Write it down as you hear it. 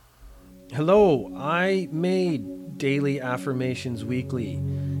Hello, I made Daily Affirmations Weekly.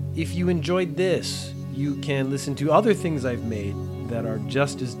 If you enjoyed this, you can listen to other things I've made that are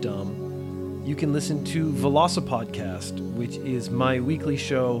just as dumb. You can listen to Velocipodcast, which is my weekly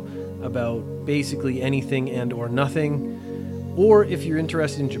show about basically anything and or nothing. Or if you're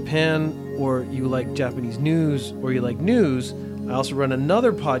interested in Japan, or you like Japanese news, or you like news, I also run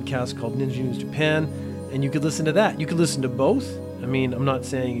another podcast called Ninja News Japan, and you could listen to that. You could listen to both. I mean, I'm not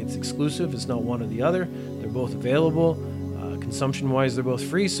saying it's exclusive. It's not one or the other. They're both available. Consumption-wise, they're both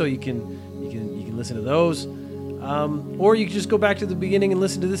free, so you can listen to those. Or you can just go back to the beginning and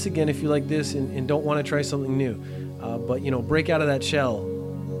listen to this again if you like this and don't want to try something new. But break out of that shell,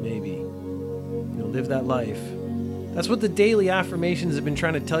 maybe. Live that life. That's what the daily affirmations have been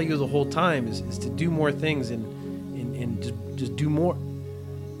trying to tell you the whole time is to do more things and just do more.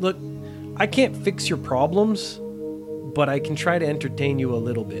 Look, I can't fix your problems, but I can try to entertain you a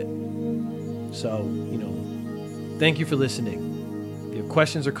little bit. So, thank you for listening. If you have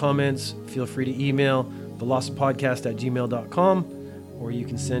questions or comments, feel free to email velocipodcast@gmail.com, or you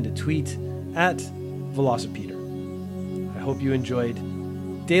can send a tweet at Velocipeter. I hope you enjoyed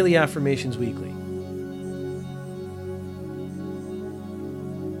Daily Affirmations Weekly.